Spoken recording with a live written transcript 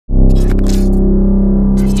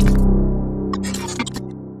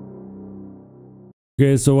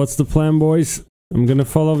Okay, so what's the plan, boys? I'm gonna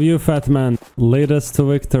follow you, Fatman. Lead us to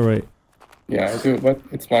victory. Yeah, I do, but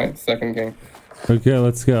it's my second game. Okay,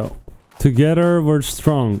 let's go. Together, we're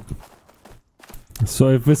strong. So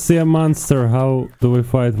if we see a monster, how do we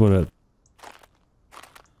fight with it?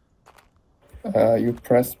 You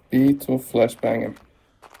press B to flashbang him.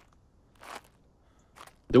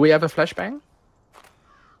 Do we have a flashbang?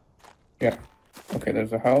 Yeah. Okay,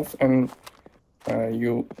 there's a house, and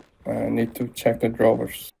you need to check the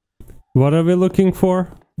drawers. What are we looking for?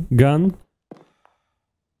 Gun?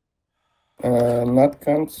 Not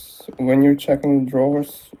guns. When you're checking the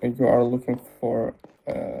drawers, you are looking for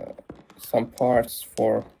some parts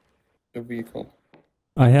for the vehicle.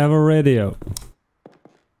 I have a radio.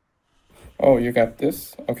 Oh, you got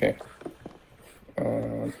this? Okay.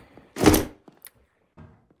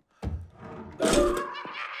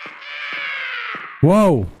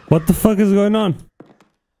 Whoa! What the fuck is going on?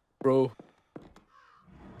 Bro.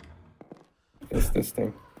 It's this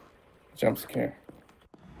thing. Jump scare.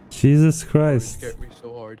 Jesus It Christ. scared me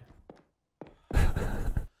so hard.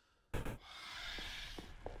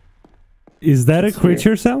 Is that a It's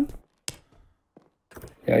creature sound?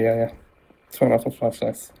 Yeah. It's one of the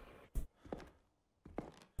flashlights.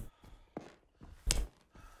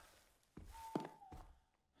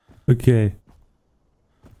 Okay.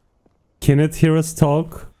 Can it hear us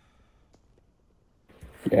talk?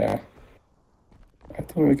 Yeah. I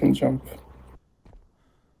think we can jump.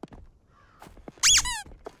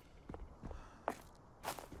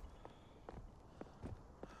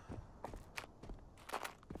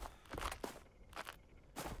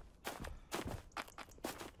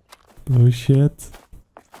 Oh shit.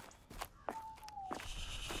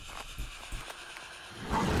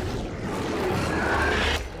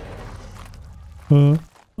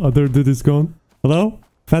 Other dude is gone. Hello?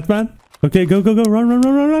 Fatman? Okay, go,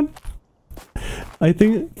 run. I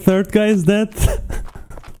think third guy is dead.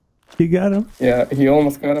 He got him. Yeah, he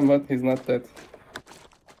almost got him, but he's not dead.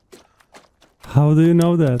 How do you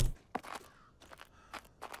know that?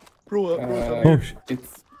 Bro, Oh,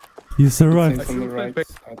 It's you survived. it's on the right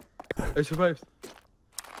side. I survived.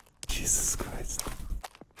 Jesus Christ.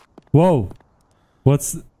 Whoa.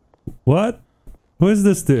 What? Who is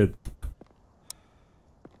this dude?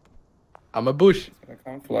 I'm a bush. I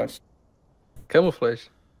can't flash. Camouflage.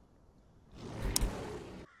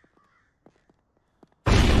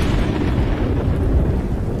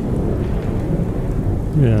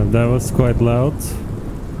 Yeah, that was quite loud.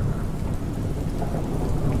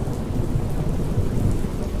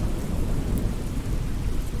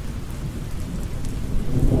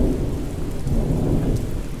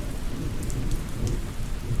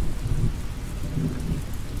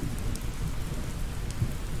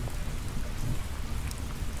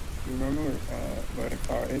 You remember where the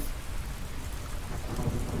car is?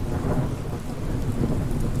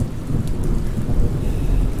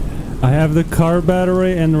 I have the car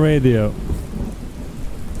battery and radio.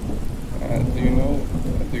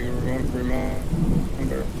 Do you remember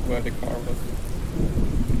where the car was?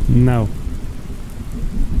 No.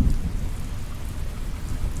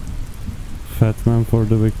 Fatman for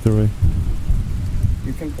the victory.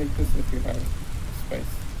 You can take this if you have space.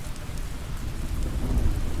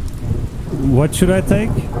 What should I take?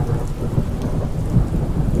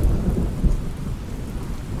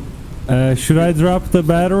 Should I drop the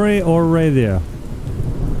battery or radio?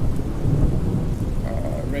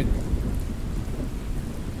 Radio.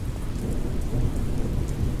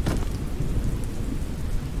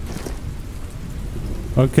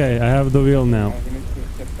 Okay, I have the wheel now. We need to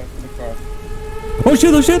get back to the car. Oh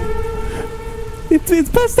shit! It's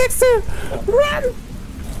past next to Run!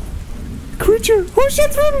 Creature! Oh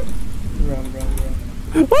shit, run! Run.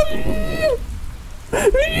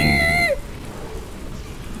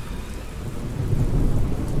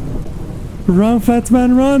 Run,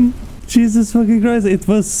 Fatman, run! Jesus fucking Christ, it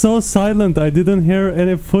was so silent, I didn't hear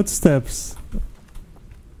any footsteps.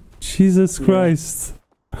 Jesus Christ.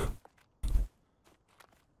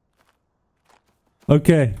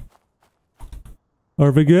 Okay.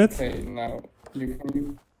 Are we good? Okay, now you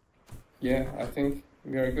can. Yeah, I think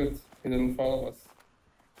we are good. He didn't follow us.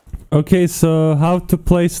 Okay, so how to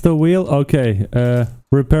place the wheel? Okay,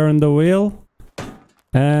 repairing the wheel.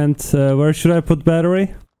 And where should I put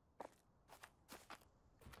battery?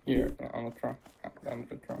 Here, on the trunk. On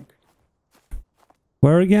the trunk.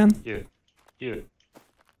 Where again? Here.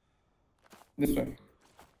 This way.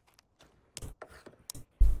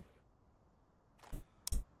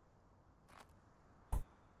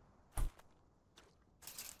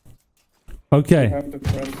 You Okay. have to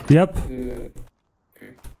press Yep. the...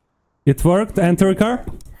 Okay. It worked. Enter a car.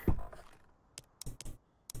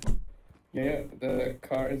 Yeah, the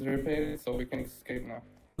car is repaired, so we can escape now.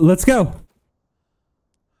 Let's go.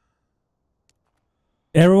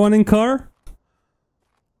 Everyone in car?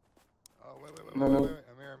 Oh, wait. No. I'm here.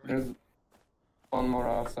 There's one more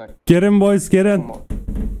outside. Get in, boys, get One in. more.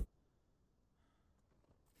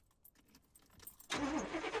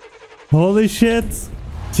 Holy shit.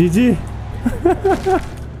 GG.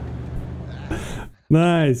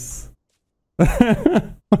 Nice.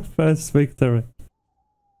 First victory.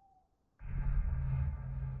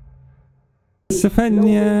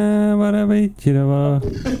 Stefania, bara bici det var.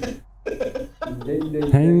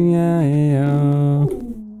 Hänga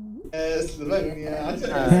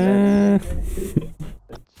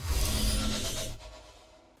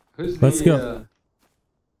Let's go.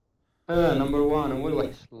 Number one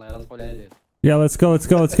والوحش الله يرضى عليه. Yeah, let's go.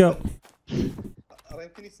 راه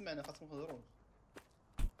يمكن يسمعنا خاصهم نهضروا.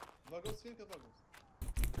 فاغوس فين كفاغوس؟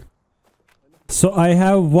 So I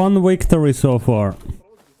have one victory so far.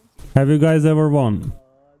 Have you guys ever won?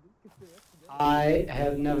 I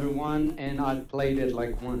have never won and I played it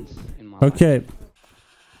like once in my life. Okay.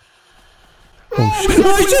 Oh shit!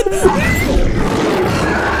 Oh shit!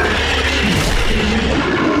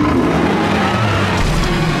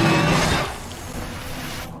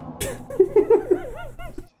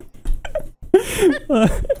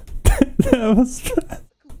 That was fast.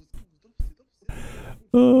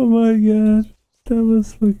 Oh my god. That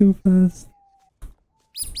was fucking fast.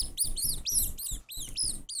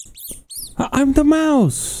 I'm the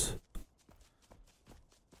mouse.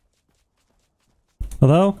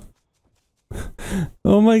 Hello?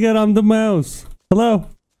 Oh my god, I'm the mouse. Hello?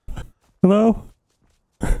 Hello?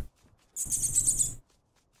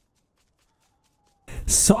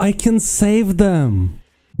 So I can save them.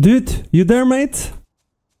 Dude, you there, mate?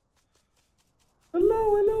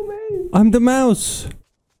 Hello, mate. I'm the mouse.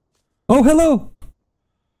 Oh, hello.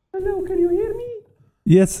 Hello, can you hear me?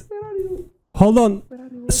 Yes. Where are you? Hold on.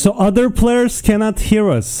 So other players cannot hear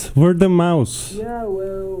us. We're the mouse. Yeah,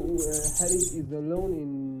 well, Harry is alone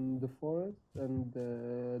in the forest, and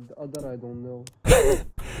the other I don't know.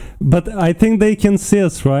 But I think they can see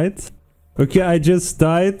us, right? Okay, I just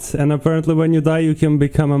died, and apparently when you die you can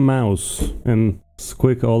become a mouse and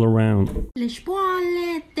squeak all around. Les poils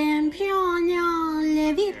étaient pignons,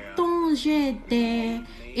 les vitons j'étais,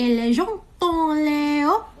 et les jantons les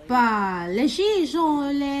opas, les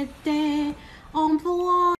chichons l'étaient, on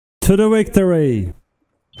pourra... To the victory!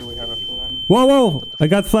 Do we have a plan? Whoa! I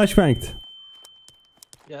got flashbanged.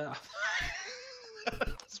 Yeah.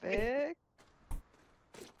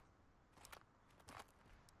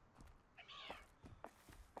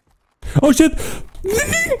 Oh shit!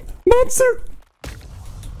 Monster!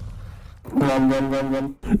 Run. What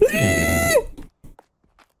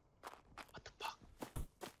the fuck?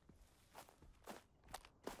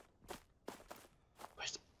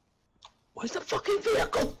 Where's the fucking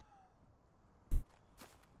vehicle?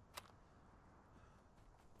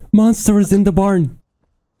 Monster is in the barn.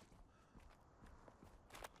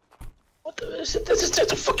 What the is it? This is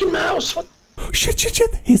just a fucking mouse. What? Shit!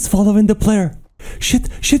 He's following the player. Shit!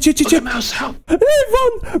 Fucking mouse, help!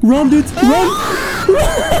 Run, dude! Run!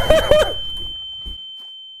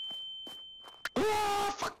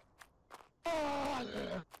 Oh, fuck!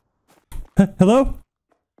 Hello?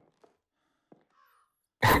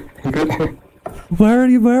 Good. Where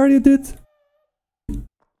are you, dude?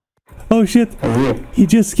 Oh shit! He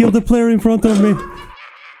just killed the player in front of me.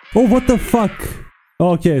 Oh, what the fuck?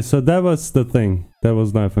 Okay, so that was the thing. That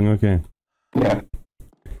was nothing. Okay. Yeah.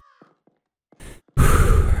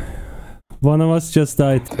 One of us just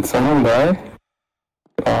died. Did someone die?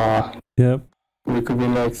 Yep. We could be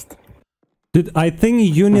next. Dude, I think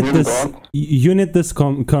you need Really this. bad? You need this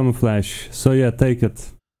camouflage. So yeah, take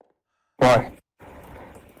it. Why?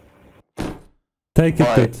 Take it,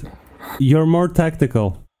 Why? dude. You're more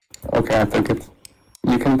tactical. Okay, I take it.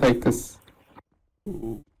 You can take this.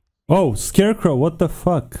 Oh, Scarecrow, what the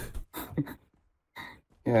fuck?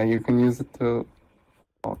 Yeah, you can use it to...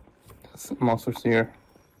 Oh, this monster's here.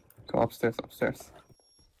 Go upstairs.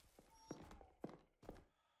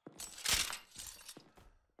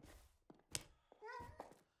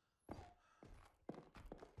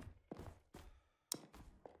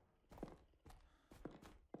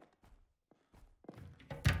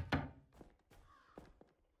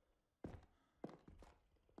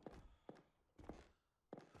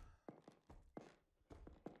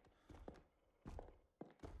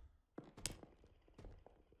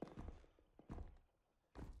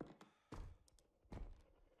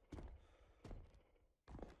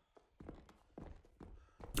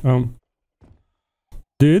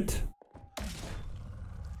 Dude?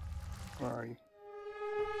 Where are you?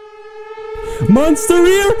 Monster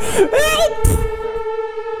here! Help!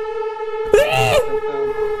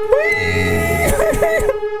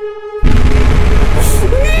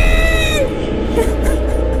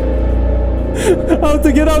 How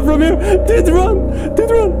to get out from here? Dude, run!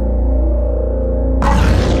 Dude, run!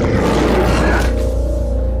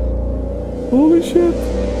 Holy shit!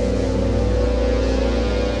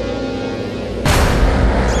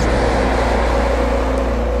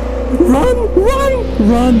 Run! Run!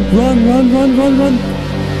 Run! Run! Run! Run! Run! Run!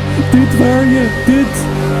 Dude, where are you? Dude!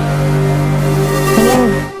 Hello?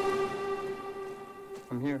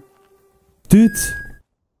 I'm here. Dude!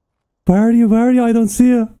 Where are you? Where are you? I don't see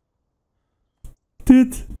you.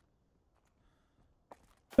 Dude!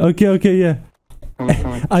 Okay, okay, yeah.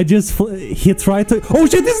 Coming. I just... He tried to... Oh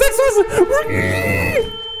shit, this next one!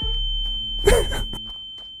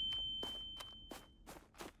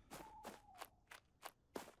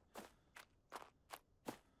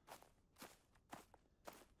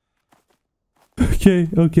 Okay,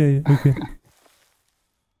 okay, okay.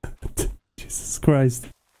 Jesus Christ.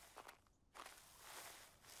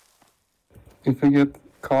 If we get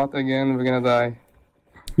caught again, we're gonna die.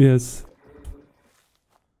 Yes.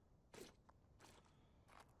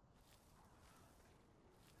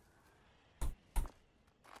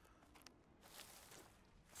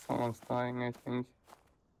 Someone's dying, I think.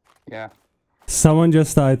 Yeah. Someone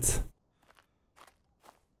just died.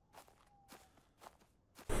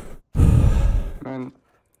 Man,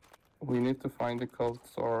 we need to find the codes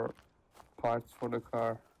or parts for the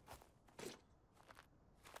car.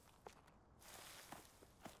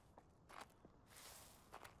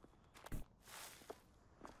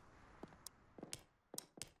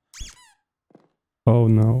 Oh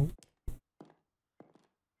no.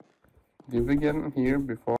 Did we get in here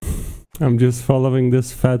before? I'm just following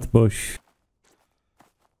this fat bush.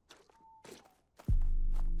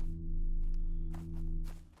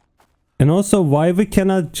 And also, why we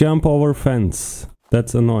cannot jump over fence?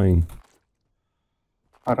 That's annoying.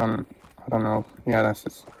 I don't know. Yeah, that's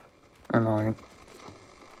just annoying.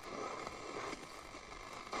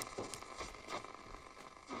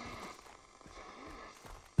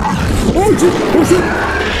 Oh shit! Oh shit!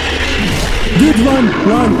 Dude, run!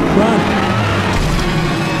 Run! Run!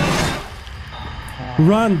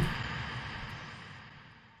 Run!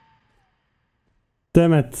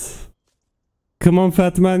 Damn it. Come on,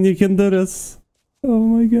 Fatman, you can do this. Oh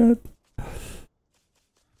my god.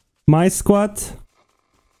 My squad?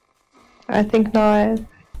 I think not.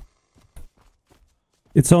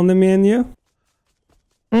 It's only me and you?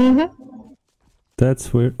 Mm-hmm.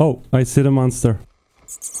 That's weird. Oh, I see the monster.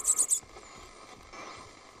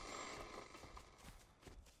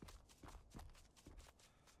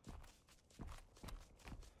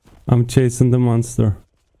 I'm chasing the monster.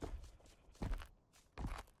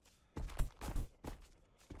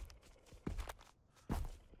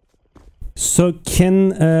 So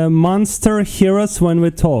can a monster hear us when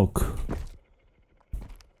we talk?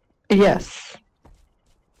 Yes.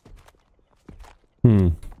 Hmm.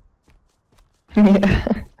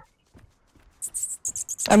 Yeah.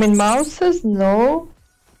 I mean, mouses, no.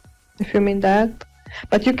 If you mean that.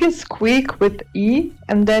 But you can squeak with E,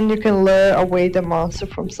 and then you can lure away the monster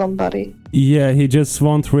from somebody. Yeah, he just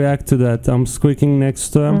won't react to that. I'm squeaking next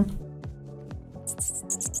to him.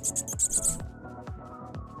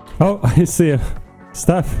 Oh, I see you.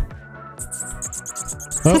 Steph.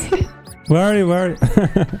 Oh, where are you? Where are you?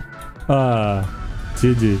 Ah,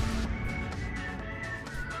 GG.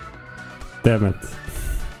 Damn it.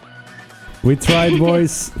 We tried,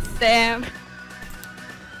 boys. Damn.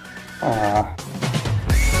 Ah.